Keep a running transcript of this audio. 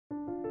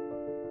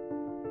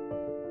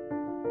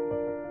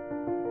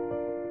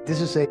This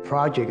is a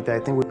project that I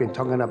think we've been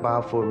talking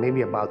about for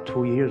maybe about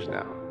 2 years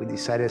now. We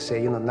decided to say,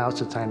 now's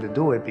the time to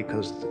do it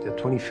because the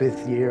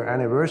 25th year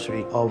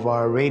anniversary of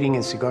our rating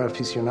in Cigar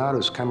Aficionado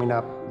is coming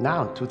up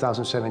now,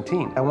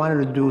 2017. I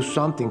wanted to do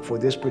something for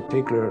this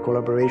particular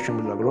collaboration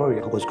with La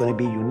Gloria. It was going to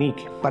be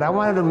unique. But I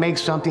wanted to make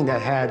something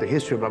that had the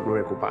history of La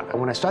Gloria Cubana.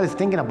 When I started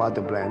thinking about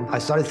the blend, I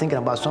started thinking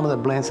about some of the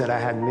blends that I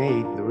had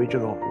made, the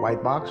original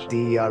white box,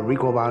 the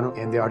Rico Habano,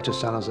 and the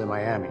Artesanos de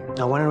Miami.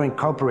 I wanted to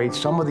incorporate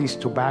some of these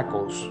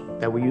tobaccos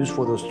that we use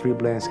for those three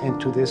blends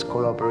into this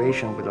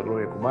collaboration with La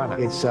Gloria Cubana.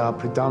 It's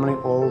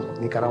predominantly old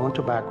Nicaraguan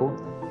tobacco,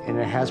 and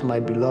it has my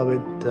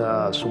beloved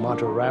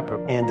Sumatra wrapper.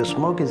 And the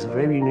smoke is a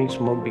very unique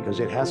smoke because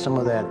it has some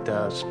of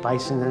that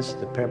spiciness,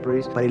 the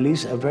peppers, but it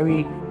leaves a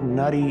very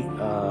nutty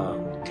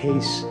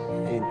taste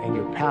in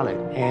your palate.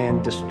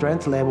 And the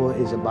strength level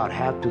is about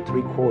 1/2 to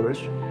 3/4,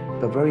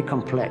 but very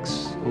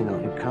complex.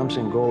 It comes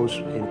and goes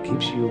and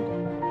keeps you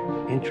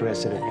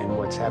interested in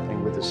what's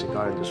happening with the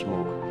cigar and the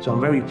smoke. So I'm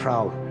very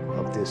proud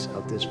of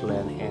this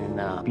blend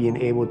and being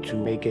able to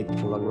make it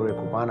for La Gloria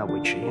Cubana,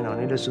 which,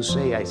 needless to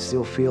say, I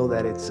still feel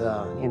that it's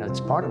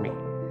part of me.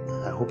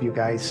 I hope you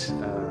guys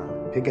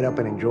pick it up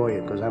and enjoy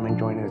it because I'm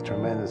enjoying it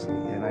tremendously,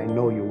 and I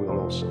know you will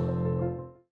also.